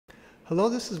Hello,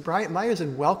 this is Bryant Meyers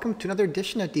and welcome to another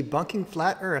edition of Debunking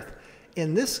Flat Earth.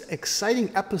 In this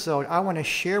exciting episode, I want to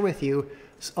share with you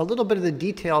a little bit of the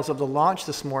details of the launch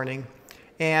this morning,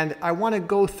 and I want to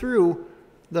go through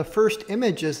the first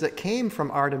images that came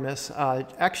from Artemis,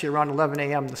 actually around 11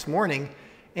 a.m. this morning,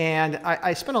 and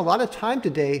I spent a lot of time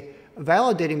today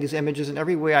validating these images in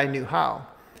every way I knew how.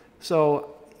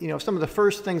 So, some of the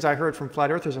first things I heard from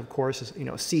flat earthers, of course, is,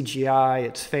 CGI,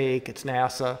 it's fake, it's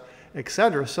NASA,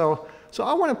 etc. So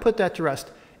I want to put that to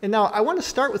rest. And now I want to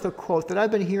start with a quote that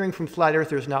I've been hearing from flat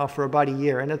earthers now for about a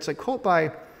year, and it's a quote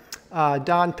by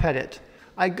Don Pettit.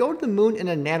 "I go to the moon in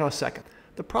a nanosecond.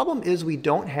 The problem is we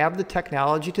don't have the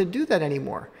technology to do that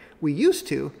anymore. We used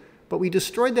to, but we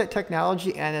destroyed that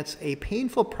technology, and it's a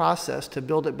painful process to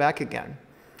build it back again."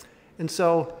 And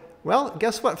so, well,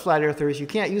 guess what, flat earthers? You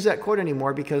can't use that quote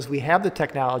anymore because we have the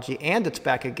technology and it's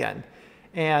back again.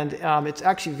 And it's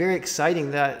actually very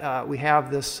exciting that we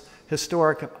have this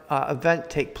historic event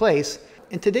take place.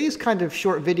 In today's kind of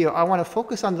short video, I want to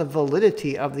focus on the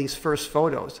validity of these first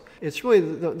photos. It's really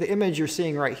the image you're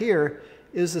seeing right here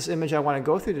is this image I want to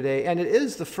go through today, and it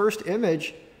is the first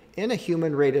image in a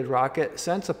human-rated rocket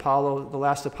since Apollo, the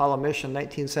last Apollo mission,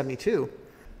 1972.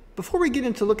 Before we get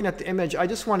into looking at the image, I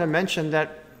just want to mention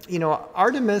that,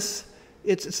 Artemis,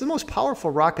 it's the most powerful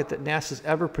rocket that NASA's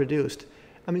ever produced.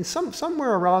 I mean,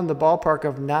 somewhere around the ballpark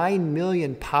of 9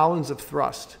 million pounds of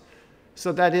thrust.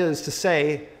 So that is to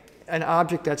say, an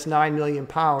object that's 9 million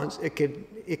pounds, it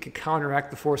could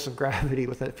counteract the force of gravity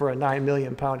with it for a 9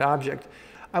 million pound object.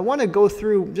 I want to go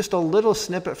through just a little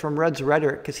snippet from Red's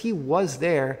rhetoric because he was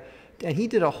there and he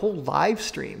did a whole live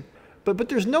stream. But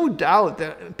there's no doubt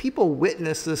that people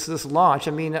witnessed this launch.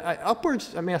 I mean,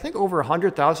 I think over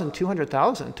 100,000,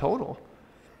 200,000 total.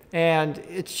 And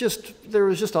there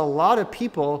was just a lot of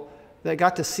people that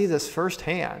got to see this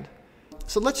firsthand.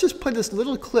 So let's just play this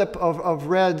little clip of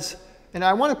Red's, and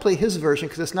I want to play his version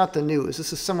because it's not the news.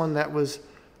 This is someone that was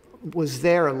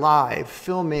there live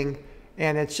filming,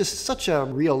 and it's just such a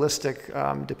realistic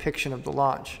depiction of the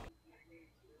launch.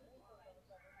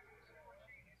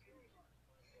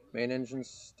 Main engine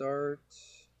start,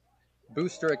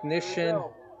 booster ignition,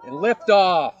 and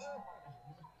liftoff.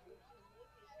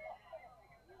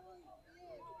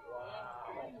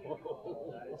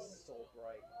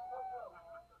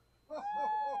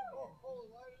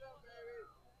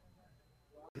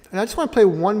 And I just want to play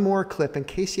one more clip in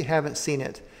case you haven't seen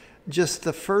it. Just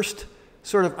the first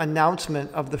sort of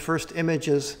announcement of the first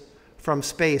images from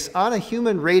space on a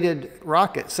human-rated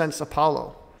rocket since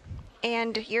Apollo.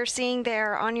 And you're seeing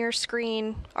there on your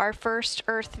screen our first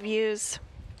Earth views.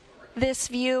 This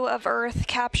view of Earth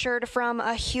captured from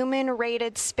a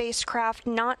human-rated spacecraft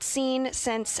not seen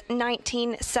since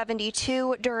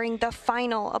 1972 during the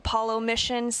final Apollo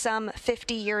mission some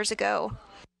 50 years ago.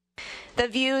 The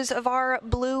views of our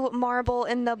blue marble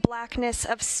in the blackness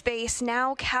of space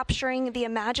now capturing the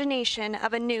imagination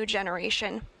of a new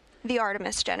generation, the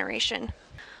Artemis generation.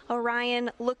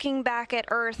 Orion looking back at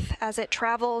Earth as it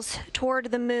travels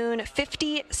toward the moon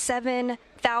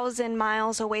 57,000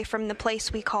 miles away from the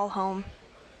place we call home.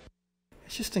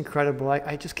 It's just incredible.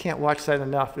 I just can't watch that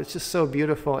enough. It's just so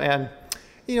beautiful. And,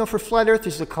 for flat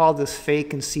earthers to call this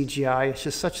fake and CGI, it's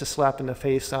just such a slap in the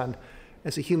face on,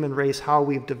 as a human race, how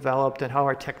we've developed and how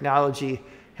our technology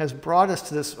has brought us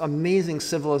to this amazing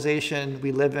civilization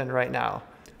we live in right now.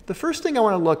 The first thing I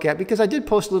want to look at, because I did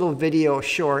post a little video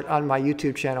short on my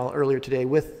YouTube channel earlier today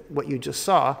with what you just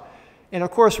saw, and of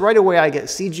course right away I get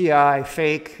CGI,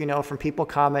 fake, from people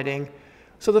commenting.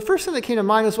 So the first thing that came to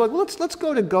mind was, well, let's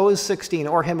go to GOES 16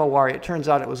 or Himawari. It turns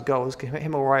out it was GOES.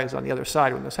 Himawari was on the other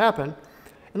side when this happened.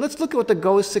 And let's look at what the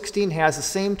GOES 16 has the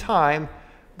same time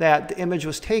that the image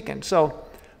was taken. So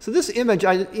this image,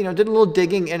 I did a little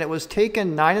digging, and it was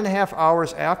taken 9.5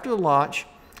 hours after the launch.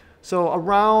 So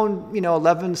around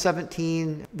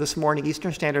 11:17 this morning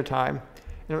Eastern Standard Time,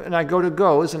 and I go to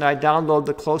GOES and I download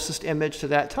the closest image to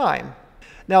that time.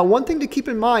 Now, one thing to keep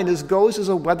in mind is GOES is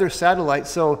a weather satellite,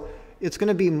 so it's going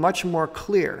to be much more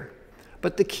clear.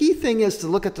 But the key thing is to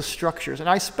look at the structures, and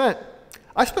I spent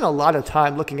a lot of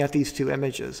time looking at these two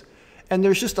images, and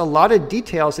there's just a lot of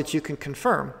details that you can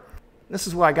confirm. This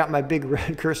is why I got my big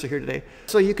red cursor here today.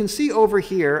 So you can see over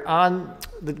here on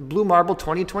the Blue Marble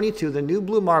 2022, the new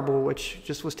Blue Marble, which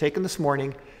just was taken this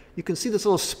morning, you can see this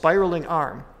little spiraling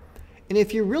arm. And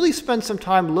if you really spend some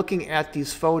time looking at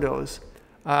these photos,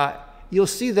 you'll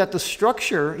see that the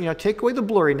structure, take away the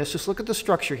blurriness, just look at the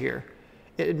structure here.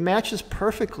 It matches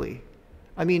perfectly.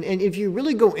 I mean, and if you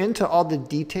really go into all the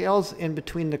details in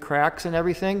between the cracks and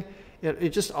everything, it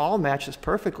just all matches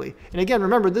perfectly. And again,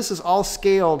 remember, this is all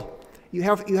scaled. You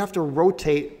have to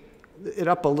rotate it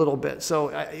up a little bit. So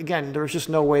again, there's just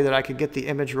no way that I could get the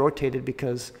image rotated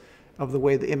because of the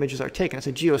way the images are taken. It's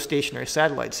a geostationary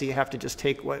satellite, so you have to just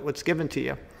take what's given to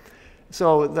you.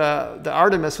 So the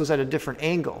Artemis was at a different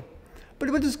angle, but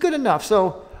it's good enough.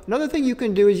 So another thing you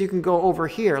can do is you can go over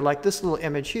here, like this little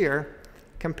image here,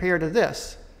 compared to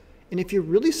this. And if you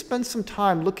really spend some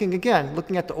time looking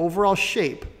at the overall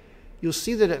shape, you'll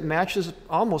see that it matches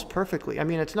almost perfectly. I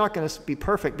mean, it's not going to be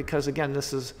perfect because, again,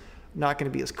 this is not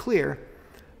going to be as clear.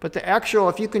 But the actual,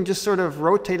 if you can just sort of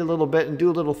rotate a little bit and do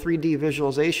a little 3D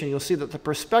visualization, you'll see that the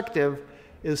perspective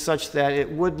is such that it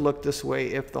would look this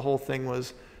way if the whole thing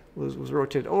was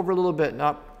rotated over a little bit and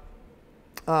up.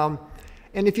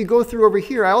 And if you go through over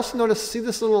here, I also noticed, see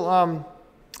this little,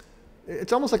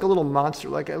 it's almost like a little monster,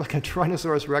 like a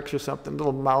Tyrannosaurus Rex or something,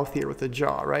 little mouth here with a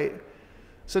jaw, right?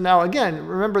 So now again,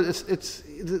 remember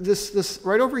this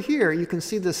right over here, you can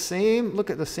see the same, look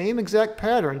at the same exact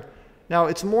pattern. Now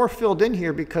it's more filled in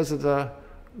here because of the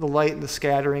light and the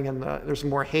scattering and there's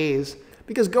more haze,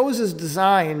 because GOES is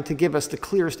designed to give us the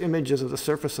clearest images of the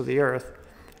surface of the Earth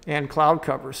and cloud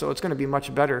cover, so it's going to be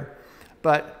much better.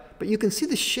 But you can see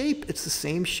the shape, it's the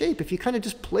same shape. If you kind of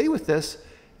just play with this,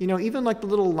 you know, even like the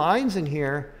little lines in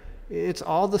here, it's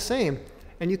all the same.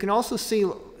 And you can also see,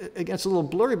 again, it's a little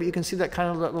blurry, but you can see that kind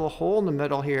of that little hole in the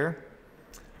middle here.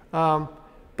 But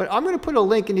I'm going to put a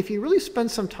link, and if you really spend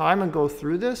some time and go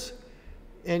through this,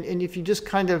 and if you just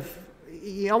kind of,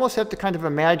 you almost have to kind of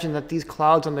imagine that these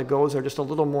clouds on the GOES are just a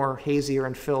little more hazier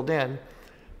and filled in.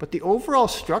 But the overall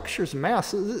structure's mass.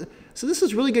 So this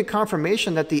is really good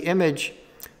confirmation that the image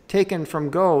taken from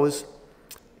GOES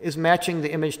is matching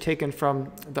the image taken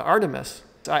from the Artemis.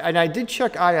 And I did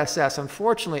check ISS.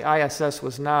 Unfortunately, ISS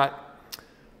was not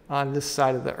on this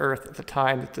side of the Earth at the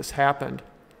time that this happened,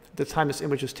 the time this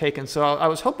image was taken. So I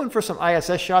was hoping for some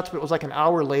ISS shots, but it was like an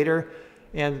hour later,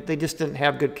 and they just didn't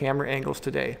have good camera angles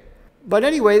today. But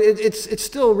anyway, it's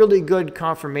still really good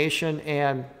confirmation,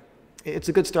 and it's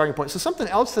a good starting point. So something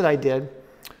else that I did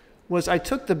was I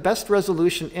took the best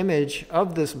resolution image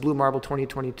of this Blue Marble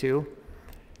 2022,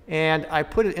 and I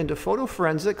put it into photo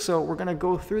forensics. So we're going to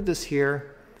go through this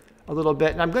here a little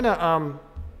bit, and I'm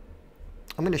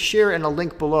going to share in a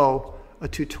link below a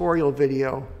tutorial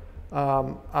video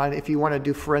on if you want to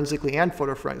do forensically and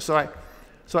photo forensics.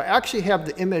 So I actually have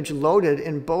the image loaded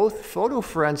in both photo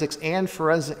forensics and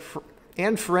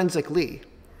forensically.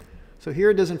 So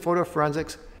here it is in photo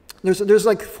forensics. There's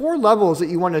like 4 levels that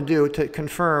you want to do to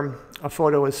confirm a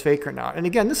photo is fake or not. And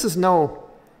again, this is no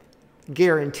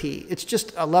guarantee. It's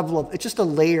just a it's just a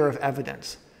layer of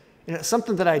evidence. And it's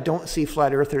something that I don't see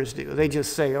flat earthers do. They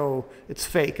just say, oh, it's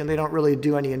fake, and they don't really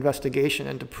do any investigation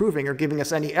into proving or giving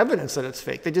us any evidence that it's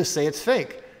fake. They just say it's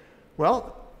fake.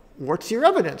 Well, what's your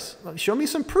evidence? Show me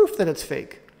some proof that it's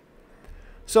fake.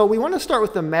 So we want to start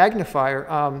with the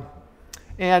magnifier.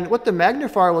 And what the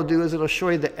magnifier will do is it'll show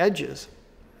you the edges.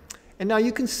 And now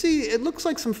you can see it looks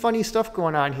like some funny stuff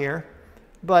going on here,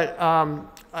 but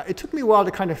it took me a while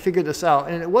to kind of figure this out.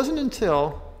 And it wasn't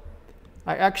until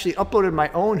I actually uploaded my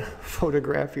own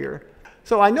photograph here.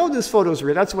 So I know this photo is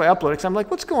real. That's why I uploaded it, because I'm like,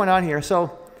 what's going on here?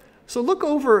 So look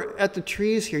over at the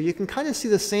trees here. You can kind of see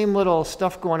the same little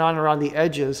stuff going on around the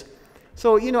edges.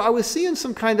 So, you know, I was seeing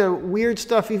some kind of weird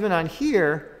stuff even on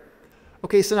here.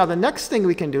 Okay, so now the next thing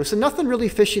we can do, so nothing really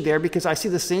fishy there because I see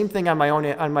the same thing on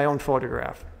my own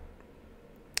photograph.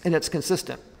 And it's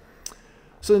consistent.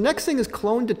 So the next thing is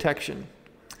clone detection.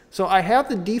 So I have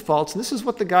the defaults, and this is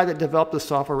what the guy that developed the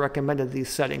software recommended, these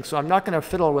settings. So I'm not going to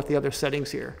fiddle with the other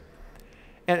settings here.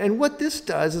 And what this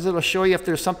does is it'll show you if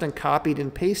there's something copied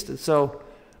and pasted. So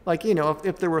like, you know,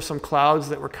 if there were some clouds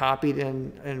that were copied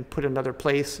and put in another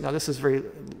place. Now this is very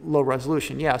low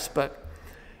resolution, yes, but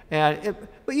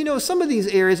you know, some of these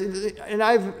areas, and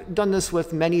I've done this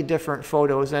with many different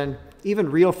photos, and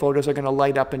even real photos are going to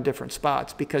light up in different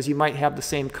spots because you might have the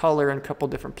same color in a couple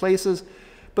different places.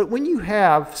 But when you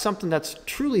have something that's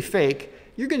truly fake,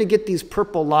 you're going to get these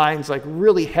purple lines like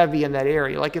really heavy in that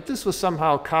area. Like if this was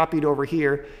somehow copied over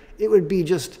here, it would be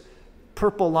just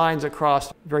purple lines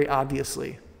across very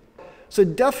obviously. So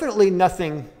definitely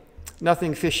nothing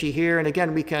fishy here. And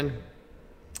again, we can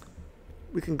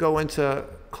go into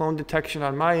clone detection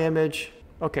on my image.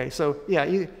 Okay, so yeah,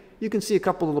 you can see a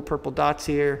couple little purple dots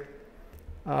here.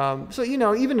 So, you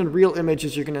know, even in real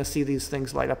images, you're going to see these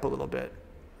things light up a little bit.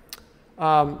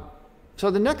 So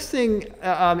the next thing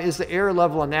is the error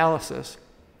level analysis.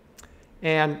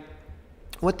 And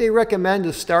what they recommend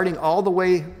is starting all the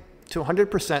way to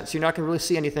 100%, so you're not going to really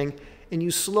see anything, and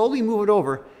you slowly move it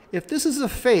over. If this is a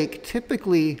fake,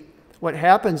 typically what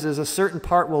happens is a certain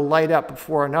part will light up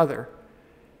before another.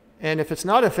 And if it's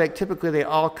not a fake, typically they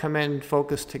all come in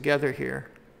focused together here.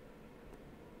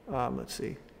 Let's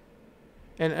see.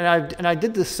 And I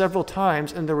did this several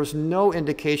times, and there was no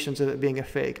indications of it being a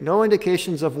fake. No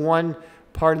indications of one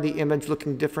part of the image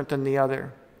looking different than the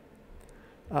other.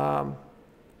 And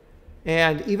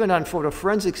even on photo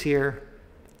forensics here,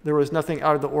 there was nothing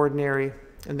out of the ordinary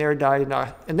in their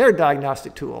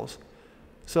diagnostic tools.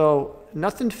 So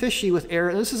nothing fishy with error.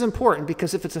 And this is important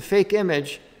because if it's a fake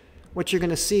image, what you're going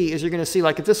to see is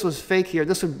like if this was fake here,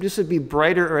 this would be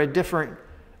brighter or a different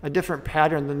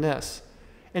pattern than this.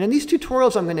 And in these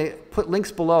tutorials, I'm going to put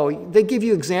links below. They give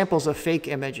you examples of fake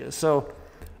images. So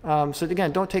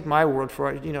again, don't take my word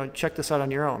for it. Check this out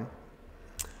on your own.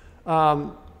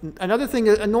 Another thing,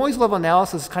 a noise level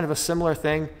analysis is kind of a similar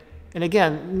thing. And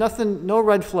again, no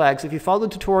red flags. If you follow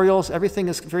the tutorials, everything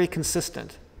is very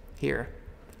consistent here.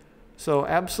 So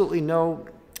absolutely no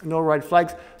red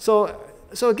flags. So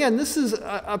again, this is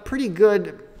a pretty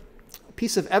good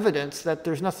piece of evidence that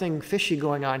there's nothing fishy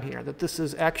going on here, that this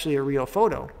is actually a real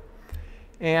photo.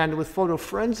 And with photo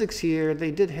forensics here,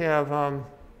 they did have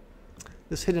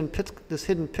this hidden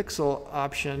pixel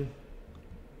option.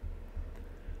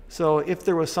 So if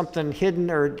there was something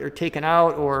hidden or taken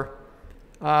out,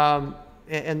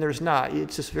 and there's not,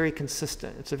 it's just very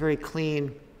consistent. It's a very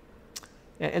clean.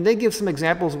 And they give some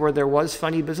examples where there was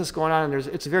funny business going on, and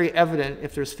it's very evident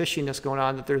if there's fishiness going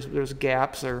on that there's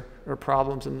gaps or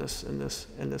problems in this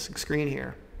screen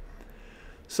here.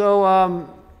 So,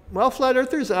 well, flat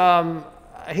earthers, I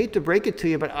hate to break it to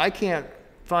you, but I can't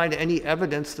find any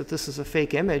evidence that this is a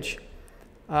fake image.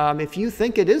 If you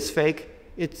think it is fake,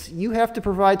 you have to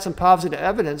provide some positive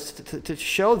evidence to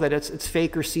show that it's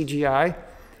fake or CGI,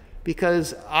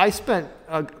 because I spent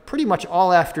pretty much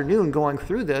all afternoon going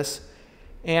through this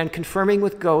and confirming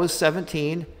with GOES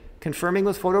 17, confirming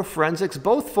with photo forensics,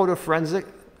 both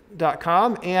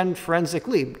photoforensic.com and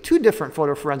Forensically, two different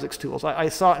photo forensics tools. I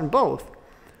saw it in both.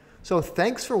 So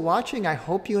thanks for watching. I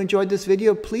hope you enjoyed this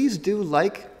video. Please do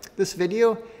like this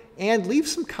video and leave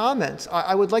some comments.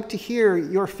 I would like to hear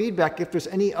your feedback if there's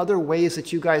any other ways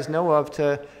that you guys know of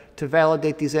to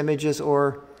validate these images,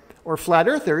 or flat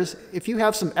earthers, if you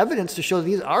have some evidence to show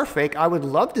these are fake, I would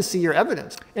love to see your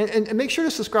evidence. And make sure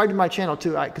to subscribe to my channel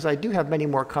too, because I do have many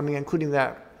more coming, including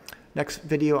that next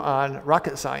video on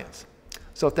rocket science.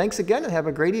 So thanks again and have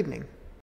a great evening.